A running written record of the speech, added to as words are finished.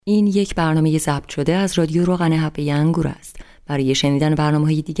این یک برنامه ضبط شده از رادیو روغن حبه انگور است. برای شنیدن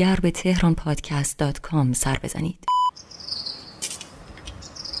برنامه‌های دیگر به تهران پادکست.com سر بزنید.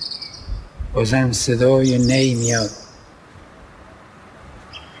 بازم صدای نی میاد،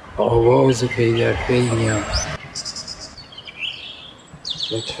 آواز پی در پی میاد.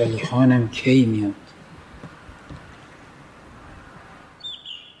 لطفالی خانم کی میاد؟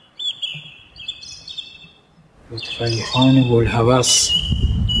 لطفالی خان بلحوث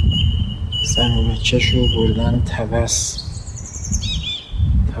زن و بچه‌شو بردن طبس.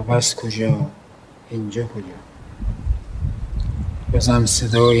 طبس کجا؟ اینجا کجا؟ بازم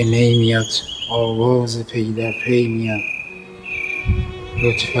صدای نی میاد، آواز پی در پی میاد.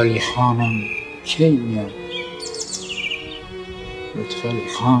 لطفالی خانم کی میاد؟ لطفالی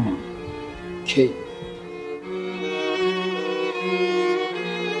خانم کی؟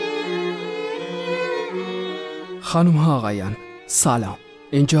 خانم ها آقایان سلام،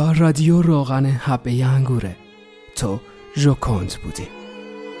 اینجا رادیو روغن حبه انگوره. تو ژوکوند بودی.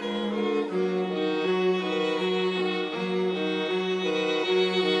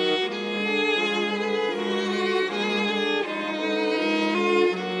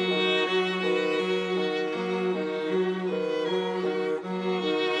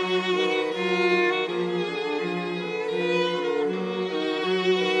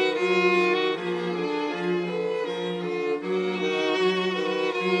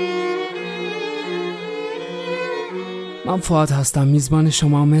 من فواد هستم، میزبان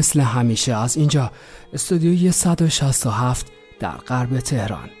شما مثل همیشه از اینجا استودیوی 167 در غرب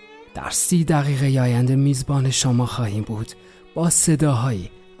تهران. در 30 دقیقه آینده میزبان شما خواهیم بود با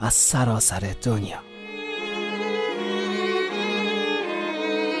صداهایی از سراسر دنیا.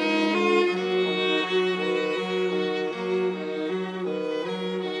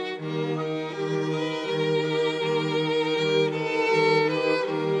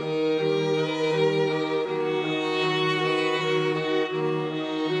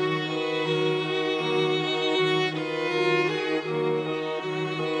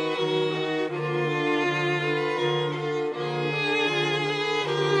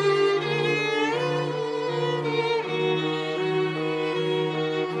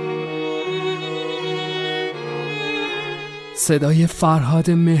 صدای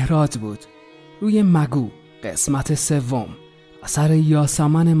فرهاد مهراد بود. روی مگو قسمت سوم، اثر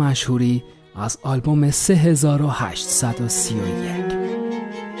یاسمن مشهوری از آلبوم 3831.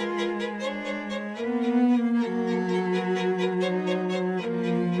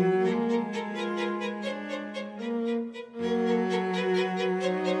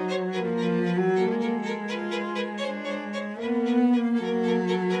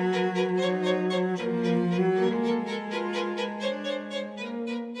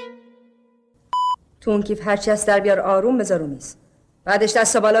 تو اون کیف هرچی هست در بیار، آروم بذار رو میز. بعدش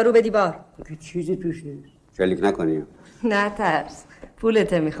دست بالا رو به دیوار. که چیزی توش نیست. شلیک نکنی. نه ترس،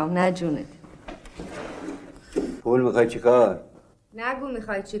 پولته میخوام نه جونت. پول میخوای چی کار؟ نگو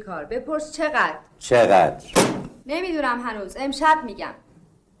میخوای چی کار، بپرس چقدر. چقدر؟ نمیدونم هنوز، امشب میگم.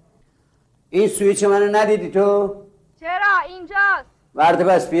 این سویچ منو ندیدی تو؟ چرا اینجاست. مرد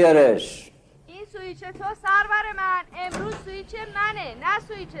بس بیارش. این سویچ تو سرور من، امروز سویچ منه نه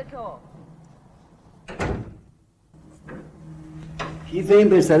سویچ تو. کیف این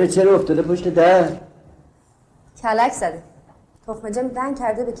پسره چرا افتاده پشت در؟ کلک زده. تخمجم دن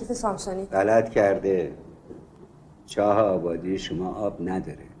کرده به کیف سامسونی. غلط کرده. چاه آبادی شما آب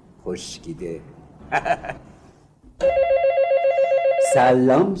نداره، خشکیده.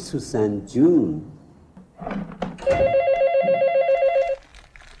 سلام سوسن جون.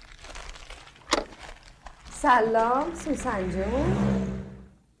 سلام سوسن جون.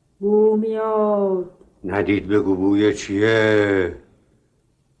 بو میاد. ندید بگو بوی چیه؟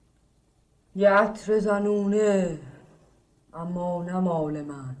 یه عطر زنونه، اما نه مال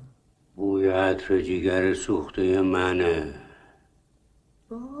من. بوی عطر جیگر سوخته منه.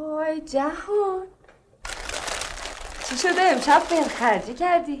 وای جهان، چی شده امشب خرجی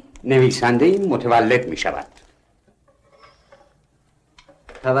کردی؟ نویسنده این متولد می شود.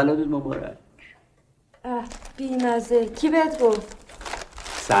 تولدت مبارک. بیمزه. کی بهت گفت؟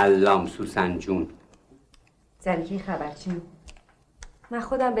 سلام سوسن جون. زلیکی خبر چی؟ من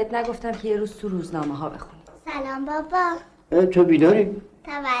خودم بهت نگفتم که یه روز تو روزنامه ها بخونی. سلام بابا. تو بیداری؟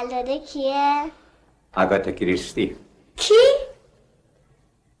 تولد کیه؟ آگاتا کریستی. کی؟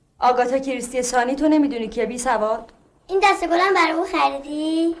 آگاتا کریستی ثانی. تو نمیدونی که بی سواد؟ این دسته گلم برامون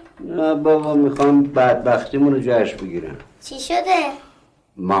خریدی؟ نه بابا، میخوام بدبختیمون رو جشن بگیرم. چی شده؟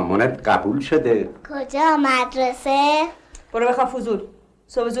 مامانت قبول شده. کجا؟ مدرسه؟ برو بخواب فضول.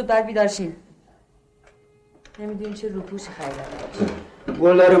 صبح زود باید بیدار شین. نمیدونی چه روپوشی خریدم.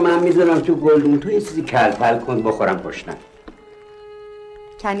 گلا رو من میذارم تو گلدون، تو یه چیزی کلپل کن بخورم پشتم.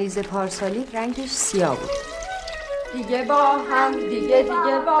 کنیز پارسالی رنگش سیاه بود. دیگه با هم دیگه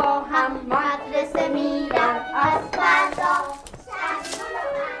با هم مدرسه میرم از فردا.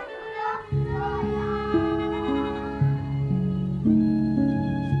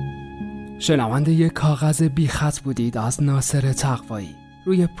 شنونده یک کاغذ بی خط بودید از ناصر تقوایی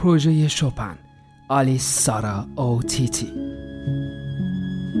روی پروژه شوپن آلیس سارا او تیتی.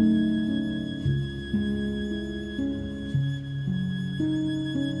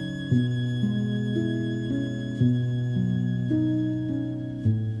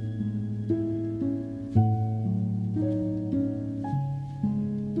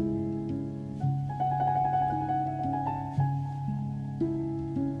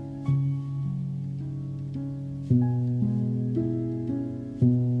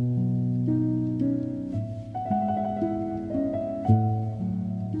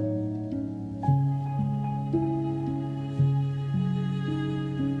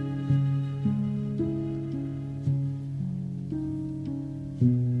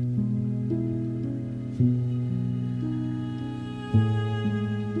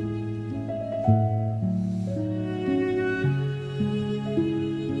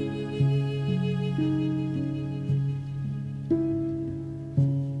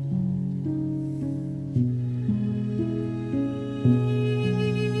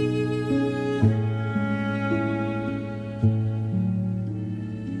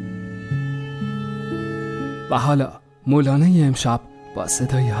 و حالا مولانا امشب با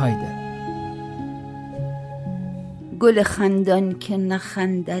صدای هایده. گل خندان که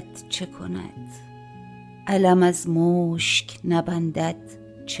نخندد چه کند؟ علم از مشک نبندد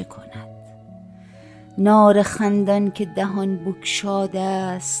چه کند؟ نار خندان که دهان بگشاده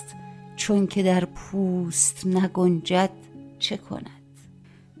است، چون که در پوست نگنجد چه کند؟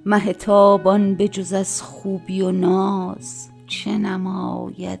 مه تابان به جز از خوبی و ناز، چه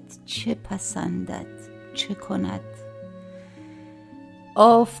نماید چه پسندد چه کند؟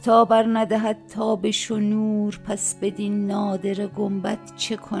 آفتاب ار ندهد تابش و نور، پس بدین نادره گنبد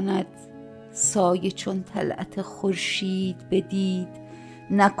چه کند؟ سایه چون طلعت خورشید بدید،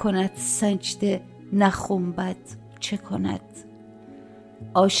 نکند سجده نخنبد چه کند؟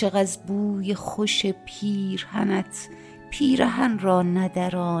 عاشق از بوی خوش پیرهنت، پیرهن را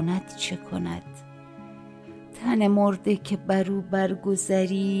ندراند چه کند؟ تن مرده که برو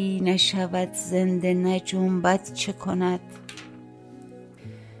برگذری، نشود زنده نجنبد چه کند؟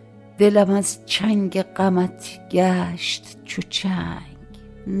 دلم از چنگ غمت گشت چو چنگ،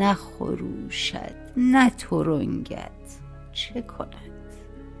 نخروشد نترنگد چه کند؟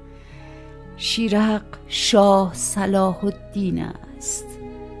 شیرحق شاه صلاح الدین است،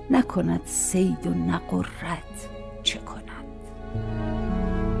 نکند صید و نغرد چه کند؟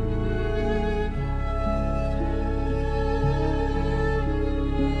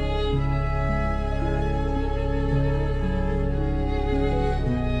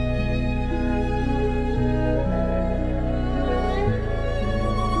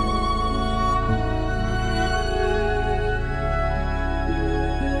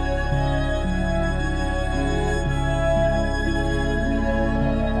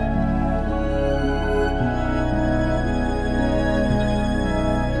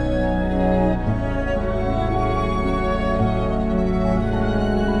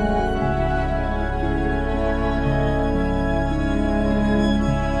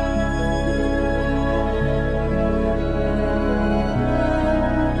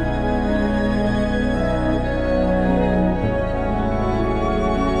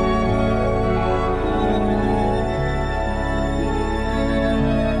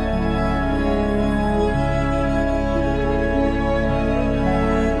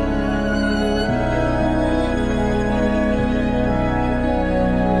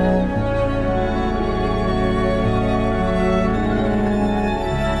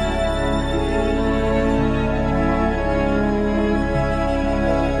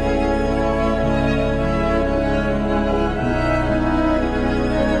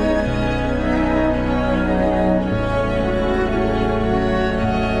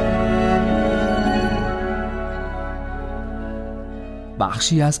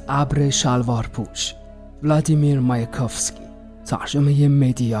 بخشی از ابر شلوار پوش، ولادیمیر مایاکوفسکی، ترجمه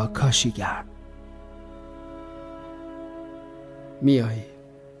مدیا کاشیگر. میایی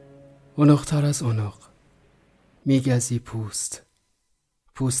اونق‌تر از اونق، میگزی پوست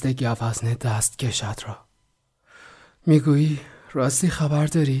گوزن دستکشت را. میگویی راستی خبر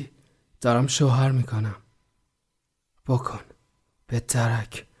داری؟ دارم شوهر میکنم. بکن به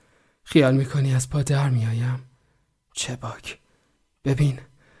درک، خیال میکنی از پا در میایم؟ چه باک. ببین،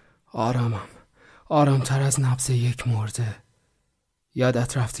 آرامتر از نبض یک مرده.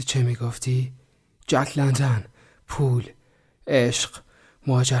 یادت رفته چه میگفتی؟ جک لندن، پول، عشق،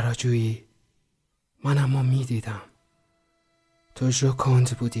 ماجراجویی. من اما میدیدم. تو ژوکوند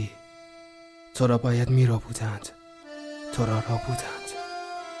بودی. تو را باید میرا بودند. تو را بودند.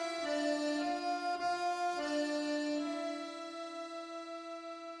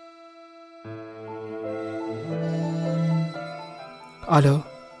 الو،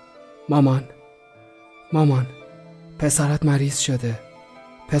 مامان، پسرت مریض شده.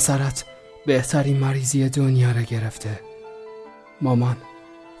 پسرت بهترین مریضی دنیا را گرفته. مامان،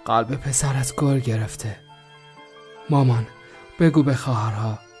 قلب پسرت گل گرفته. مامان، بگو به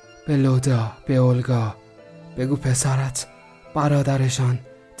خواهرها، به لودا، به اولگا، بگو پسرت برادرشان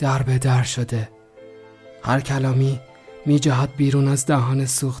در به در شده. هر کلامی می جهد بیرون از دهان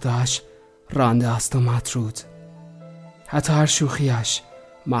سوخته‌اش رانده است و مطرود. حتی هر شوخیش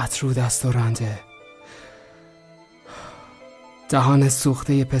مطرود است و رانده. دهان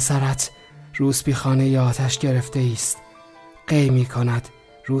سوخته پسرت روسپیخانه ی آتش گرفته است. قی می کند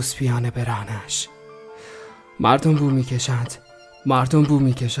روسپیانه به رهنش. مردم بو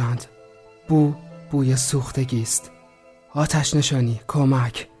می کشند. بوی سوختگی است. آتش نشانی،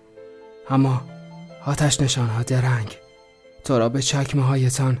 کمک. اما آتش نشانها درنگ. تو را به چکمه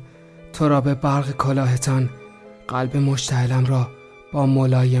هایتان، تو را به برق کلاهتان، قلب مشتعلم را با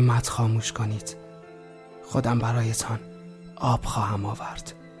ملایمت خاموش کنید. خودم برایتان آب خواهم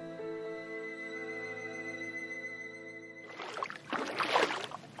آورد.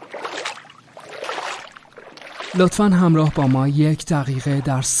 لطفاً همراه با ما 1 دقیقه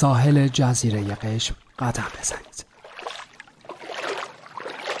در ساحل جزیره قشم قدم بزنید.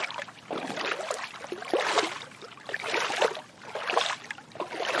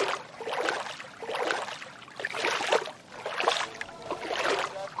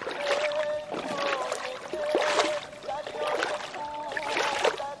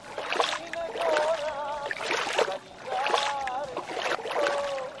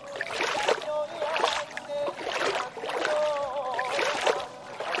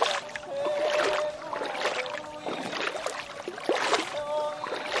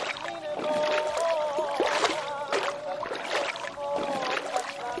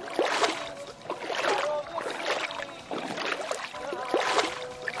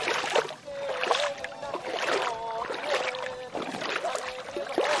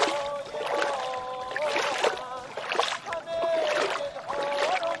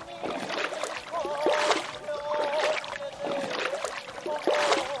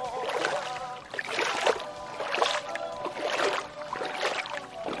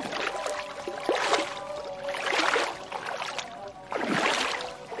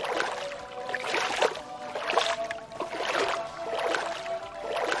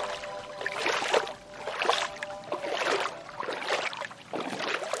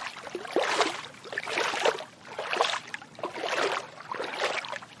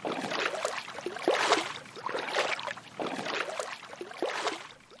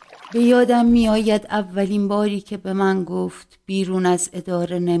 به یادم می آید اولین باری که به من گفت بیرون از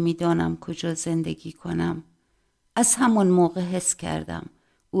اداره نمیدانم کجا زندگی کنم. از همان موقع حس کردم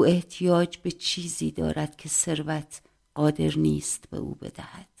او احتیاج به چیزی دارد که ثروت قادر نیست به او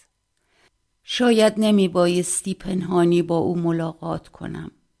بدهد. شاید نمی بایستی پنهانی با او ملاقات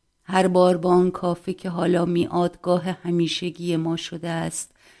کنم. هر بار با آن کافه که حالا میعادگاه همیشگی ما شده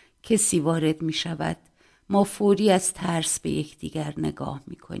است کسی وارد می شود، ما فوری از ترس به یکدیگر نگاه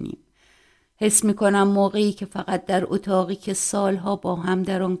می کنیم. حس می کنم موقعی که فقط در اتاقی که سالها با هم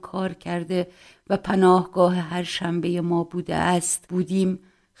در آن کار کرده و پناهگاه هر شنبه ما بوده است بودیم،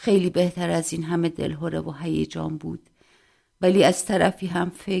 خیلی بهتر از این همه دلهره و هیجان بود. ولی از طرفی هم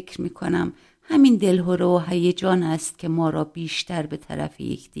فکر می کنم همین دلهره و هیجان است که ما را بیشتر به طرف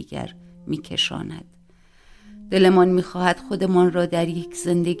یکدیگر می کشاند. دلمان می خواهد خودمان را در یک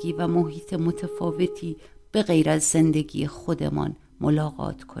زندگی و محیط متفاوتی به غیر از زندگی خودمان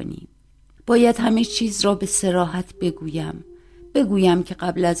ملاقات کنیم. باید همه چیز را به صراحت بگویم که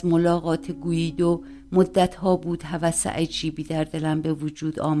قبل از ملاقات گویدو مدتها بود هوس عجیبی در دلم به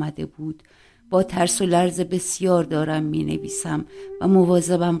وجود آمده بود. با ترس و لرز بسیار دارم می نویسم و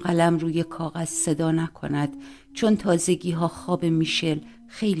مواظبم قلم روی کاغذ صدا نکند، چون تازگی ها خواب میشل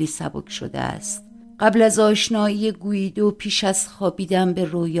خیلی سبک شده است. قبل از آشنایی گویدو پیش از خوابیدن به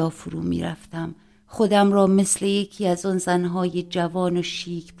رویا فرو می رفتم. خودم را مثل یکی از آن زنهای جوان و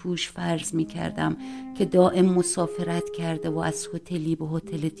شیک پوش فرض می کردم که دائم مسافرت کرده و از هتلی به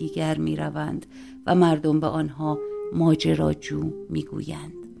هتل دیگر می روند و مردم به آنها ماجراجو می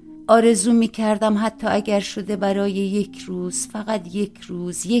گویند. آرزو می کردم حتی اگر شده برای یک روز، فقط یک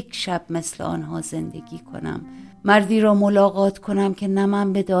روز، یک شب مثل آنها زندگی کنم. مردی را ملاقات کنم که نه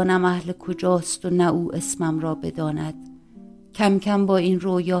من بدانم اهل کجاست و نه او اسمم را بداند. کم کم با این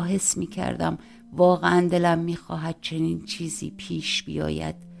رویا حس می کردم واقعا دلم می خواهد چنین چیزی پیش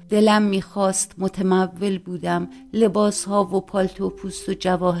بیاید. دلم می خواست، متمول بودم، لباس ها و پالتو پوست و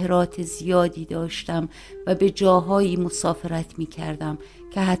جواهرات زیادی داشتم و به جاهایی مسافرت می کردم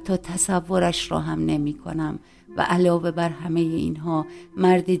که حتی تصورش را هم نمی کنم و علاوه بر همه اینها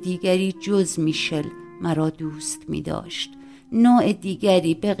مرد دیگری جز میشل مرا دوست می داشت. نوع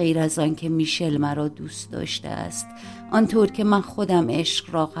دیگری به غیر از آن که میشل مرا دوست داشته است، آنطور که من خودم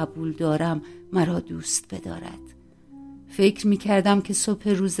عشق را قبول دارم مرا دوست بدارد. فکر می کردم که صبح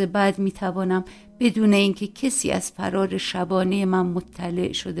روز بعد می توانم بدون اینکه کسی از فرار شبانه من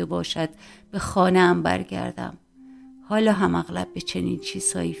مطلع شده باشد به خانه‌ام برگردم. حالا هم اغلب به چنین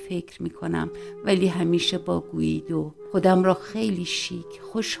چیزهایی فکر می کنم، ولی همیشه با گویدو خودم را خیلی شیک،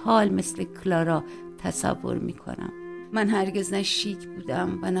 خوشحال مثل کلارا تصور می کنم. من هرگز نه شیک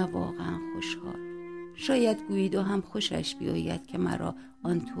بودم و نه واقعا خوشحال. شاید گویدو هم خوشش بیاید که مرا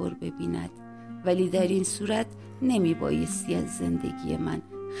آنطور ببیند، ولی در این صورت نمی بایستی از زندگی من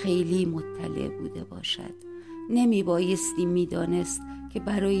خیلی مطلع بوده باشد. نمی بایستی می دانست که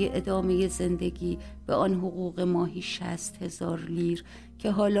برای ادامه زندگی به آن حقوق ماهی 60,000 لیر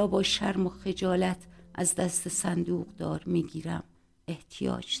که حالا با شرم و خجالت از دست صندوق دار می گیرم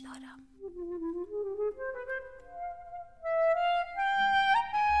احتیاج دارم.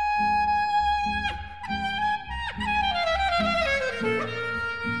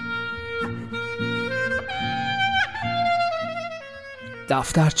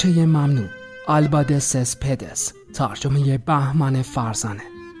 دفترچه ممنوع آلبادس پدس، ترجمه بهمن فرزانه،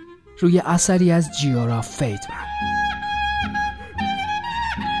 روی اثری از جیورا فیدمن.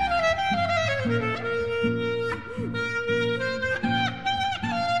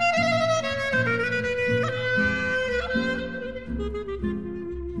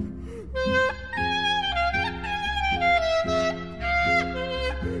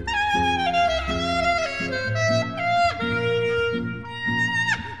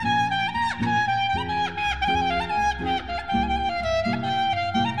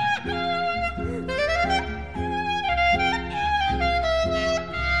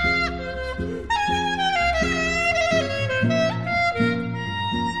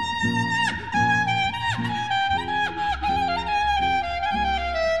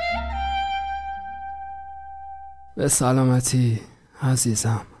 به سلامتی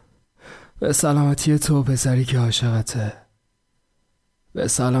عزیزم، به سلامتی تو پسری که عاشقته، به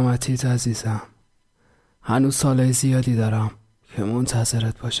سلامتیت عزیزم. هنوز سالهای زیادی دارم که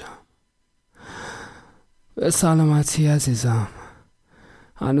منتظرت باشم. به سلامتی عزیزم،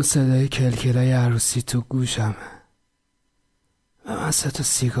 هنوز صدای کلکلای عروسی تو گوشمه. به من 3 تا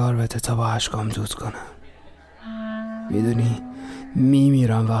سیگار بده تا با اشکام دود کنم. میدونی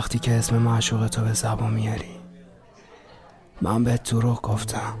میمیرم وقتی که اسم معشوق تو به زبان میاری. من بهت دروغ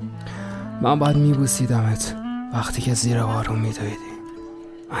گفتم. من باید میبوسیدمت وقتی که زیر بارون میدویدی.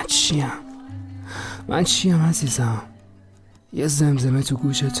 من چیم عزیزم؟ یه زمزمه تو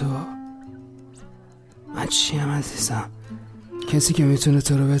گوش تو. من چیم عزیزم؟ کسی که میتونه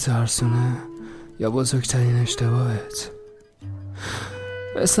تو رو بترسونه یا بزرگترین اشتباهت؟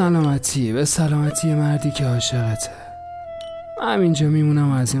 به سلامتی مردی که عاشقته. من اینجا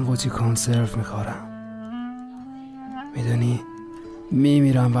میمونم و از این قوطی کنسرو میخورم. میدونی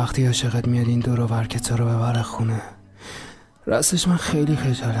میمیرم وقتی عاشقت میاد این دور و بر که تو رو ببره خونه. راستش من خیلی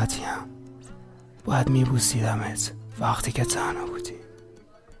خجالتیم. باید میبوسیدمت وقتی که تنها بودی.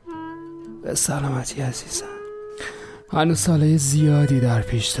 به سلامتی عزیزم. هنوز سالهای زیادی در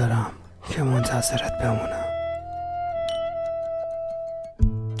پیش دارم که منتظرت بمونم.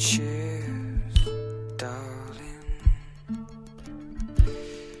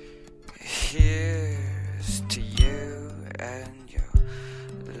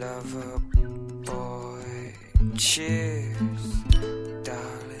 Cheers,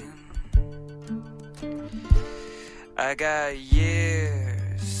 darling. I got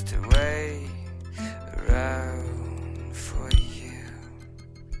years to wait around for you.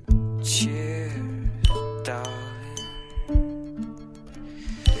 Cheers, darling.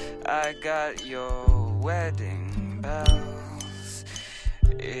 I got your wedding bells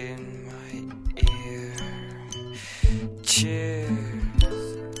in my ear. Cheers,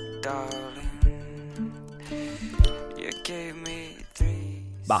 darling.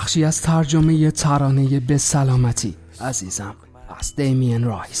 بخشی از ترجمه ترانه به سلامتی عزیزم از دیمین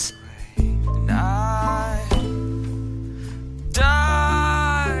رایس. Die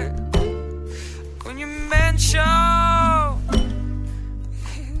show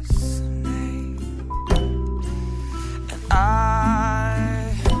his name, and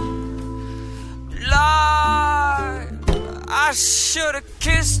I lied. I should have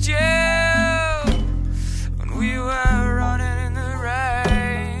kissed you when we were running in the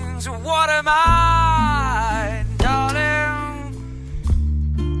rain. So what am I, darling?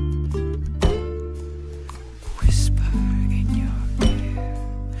 Whisper in your ear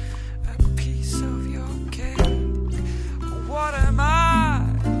a piece of your cake. What am I,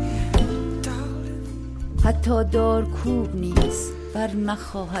 darling? حتی دار کوب نیز بر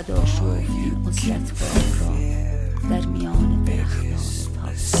نخواهد آشفت این عزلتگاه را در میان درختان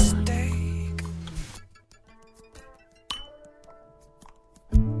تابستان.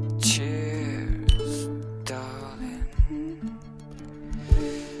 Cheers, darling.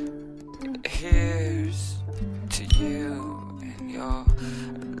 Here's to you and your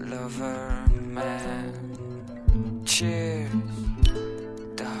lover man. Cheers,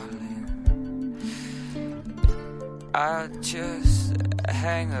 darling. I'll just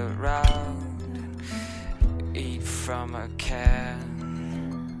hang around and eat from a can.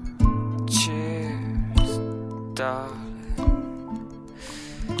 Cheers, darling.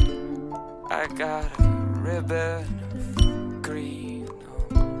 I got a ribbon of green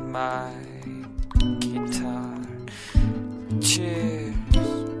on my guitar. Cheers,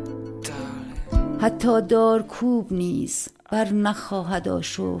 darling. حتی دار کوب نیز بر نخواهد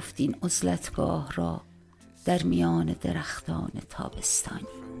آشفت این عزلتگاه را در میان درختان تابستانی.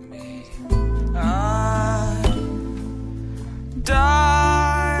 I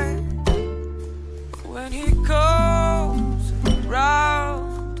die when he goes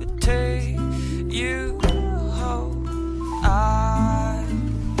round to take you home. I'm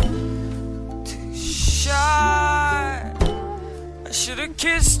too shy. I should have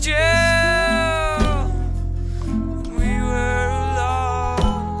kissed you when we were alone.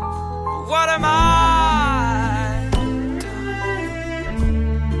 What am I?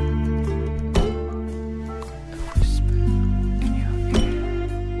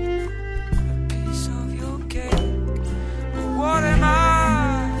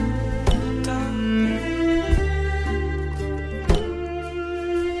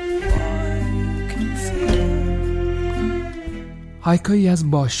 هایکویی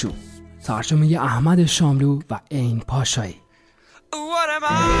از باشو، ترجمه احمد شاملو و عین پاشایی.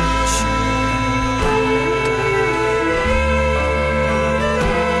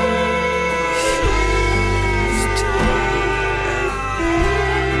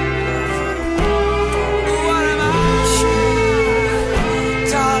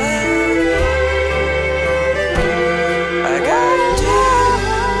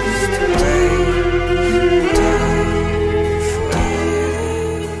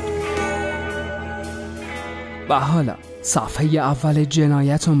 و حالا صفحه اول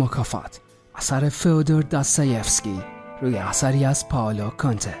جنایت و مکافات، اثر فیودور داستایفسکی روی اثری از پائولو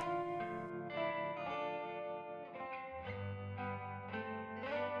کنته.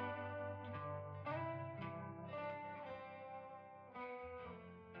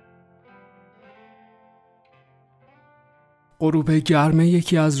 غروب گرمه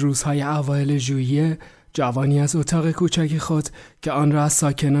یکی از روزهای اوایل ژوئیه، جوانی از اتاق کوچک خود که آن را از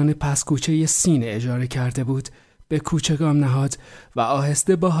ساکنان پس کوچه سین اجاره کرده بود به کوچه گام نهاد و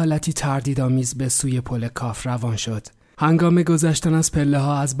آهسته با حالتی تردیدآمیز به سوی پل کاف روان شد. هنگام گذشتن از پله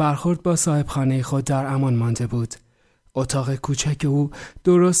ها از برخورد با صاحب خانه خود در امان مانده بود. اتاق کوچک او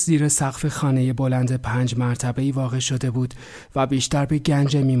درست زیر سقف خانه بلند 5 مرتبه‌ای واقع شده بود و بیشتر به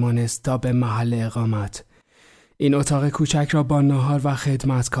گنجه میمانست تا به محل اقامت. این اتاق کوچک را با ناهار و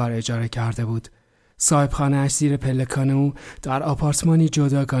خدمتکار اجاره کرده بود. صاحب خانه اش زیر پلکان او در آپارتمانی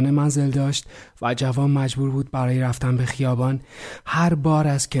جداگانه منزل داشت و جوان مجبور بود برای رفتن به خیابان هر بار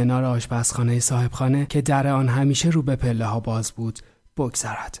از کنار آشپزخانه صاحب خانه که در آن همیشه رو به پله ها باز بود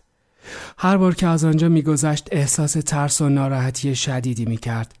بگذرد. هر بار که از آنجا میگذشت احساس ترس و ناراحتی شدیدی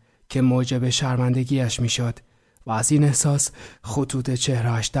میکرد که موجب شرمندگیش میشد و از این احساس خطوط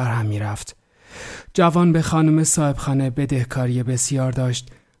چهرهش در هم میرفت. جوان به خانم صاحب خانه بدهکاری بسیار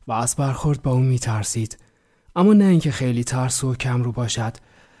داشت و از برخورد با او میترسید، اما نه اینکه خیلی ترسو و کم رو باشد،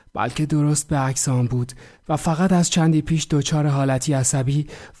 بلکه درست به عکس آن بود و فقط از چندی پیش دچار حالتی عصبی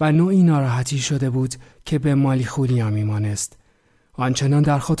و نوعی ناراحتی شده بود که به مالی خولیا میمانست. آنچنان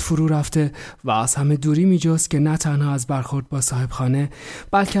در خود فرو رفته و از همه دوری میجست که نه تنها از برخورد با صاحب خانه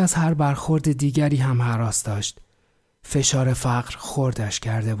بلکه از هر برخورد دیگری هم هراس داشت. فشار فقر خوردش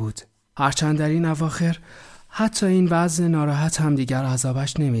کرده بود. هرچند در این اواخر حتی این وضع ناراحت هم دیگر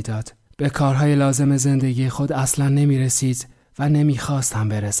عذابش نمیداد. به کارهای لازم زندگی خود اصلا نمی رسید و نمی خواست هم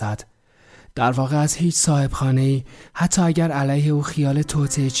برسد. در واقع از هیچ صاحب خانه‌ای حتی اگر علیه او خیال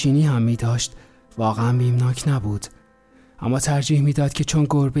توطئه چینی هم می داشت واقعا بیمناک نبود، اما ترجیح میداد که چون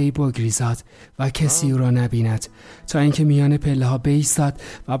گربه‌ای بگریزد و کسی او را نبیند تا اینکه میان پله‌ها بایستد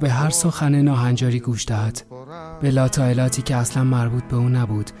و به هر سخن ناهنجاری گوش دهد، به لاتایلاتی که اصلا مربوط به او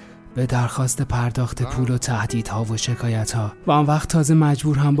نبود، به درخواست پرداخت پول و تهدیدها و شکایتها، و آن وقت تازه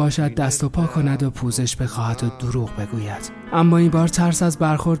مجبور هم باشد دست و پا کند و پوزش بخواهد و دروغ بگوید. اما این بار ترس از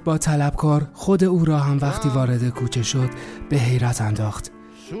برخورد با طلبکار خود او را هم وقتی وارد کوچه شد به حیرت انداخت.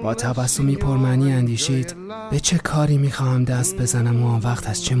 با تبسمی پرمعنی اندیشید: به چه کاری میخواهم دست بزنم و آن وقت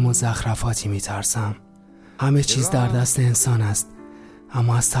از چه مزخرفاتی میترسم؟ همه چیز در دست انسان است،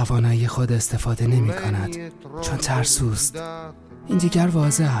 اما از توانایی خود استفاده نمی کند چون ترسوست. این دیگر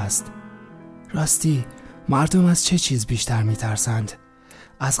واضح است. راستی مردم از چه چیز بیشتر میترسند؟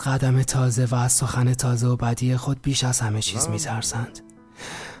 از قدم تازه و از سخن تازه و بدی خود بیش از همه چیز میترسند.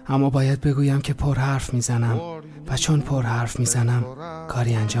 اما باید بگویم که پر حرف میزنم و چون پر حرف میزنم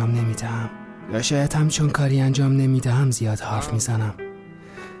کاری انجام نمیدهم، یا شاید هم چون کاری انجام نمیدهم زیاد حرف میزنم.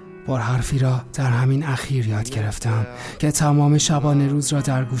 پر حرفی را در همین اخیر یاد گرفتم که تمام شبانه روز را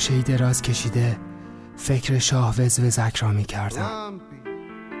در گوشه‌ای دراز کشیده فکر شاه وزوزک را میکردم.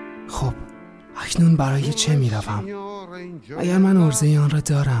 خب اکنون برای چه میروم؟ اگر من عرضه آن را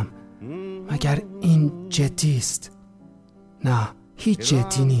دارم، مگر این جدی است؟ نه، هیچ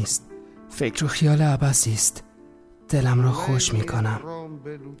جدی نیست. فکر و خیال عبثی است. دلم را خوش می کنم.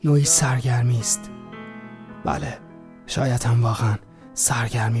 نوعی سرگرمی است. بله، شاید هم واقعا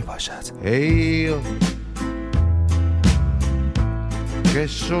سرگرمی باشد. io che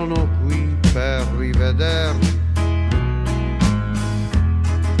sono qui per rivederti,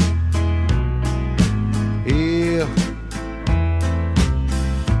 io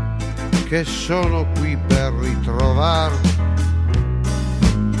che sono qui per ritrovarti,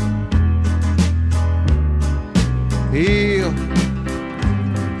 io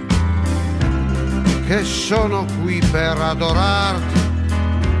che sono qui per adorarti,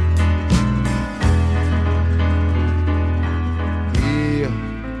 io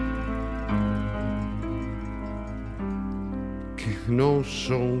che non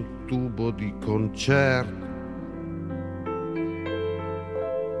sono un tubo di concerto,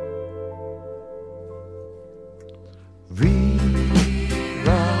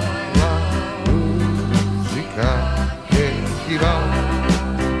 viva la musica che ti va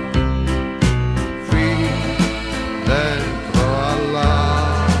fin dentro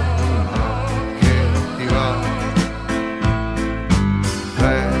all'anima che ti va,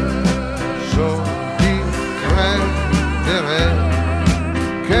 penso di credere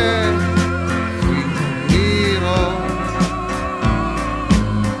che finirò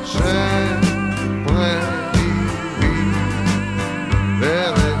sempre di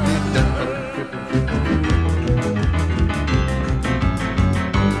vivere di te.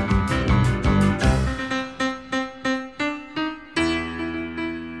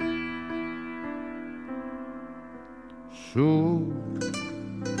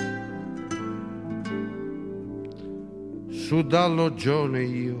 Su dal loggione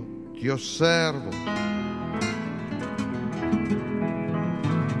io ti osservo,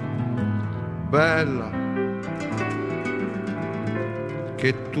 bella, che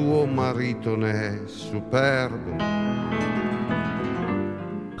tuo marito ne è superbo.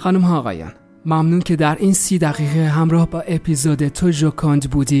 خانم ها آقایان، ممنون که در این 30 دقیقه همراه با اپیزود تو ژوکوند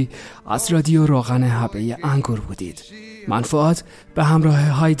بودی از رادیو روغن حبه انگور بودید. من فواد به همراه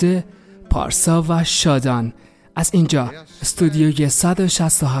هایده، پارسا و شادان از اینجا استودیوی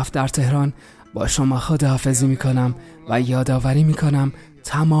 167 در تهران با شما خداحافظی میکنم و یادآوری میکنم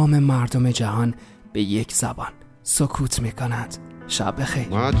تمام مردم جهان به یک زبان سکوت میکنند. شب بخیر.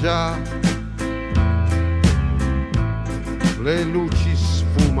 Le luci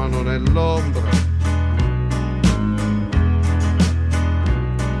sfumano nell'ombra,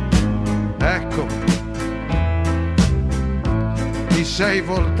 ecco, ti sei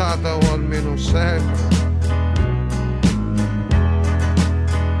voltata o almeno sembra,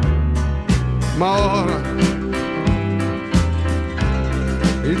 ma ora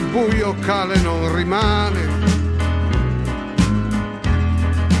il buio cale non rimane,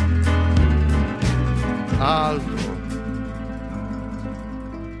 altro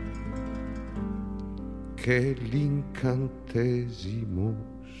che l'incantesimo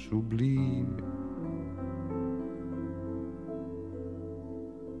sublime.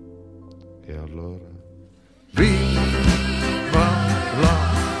 E allora viva la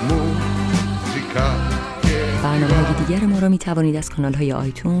musica. برنامه‌های دیگه دیگر ما را می توانید از کانال‌های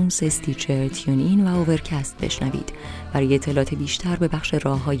آیتونز، استیچر، تیونین و اوورکست بشنوید. برای اطلاعات بیشتر به بخش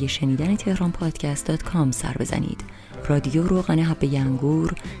راه‌های شنیدن تهران پادکست.com سر بزنید. رادیو روغن حبه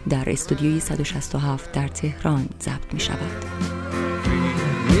انگور در استودیوی 167 در تهران ضبط می شود.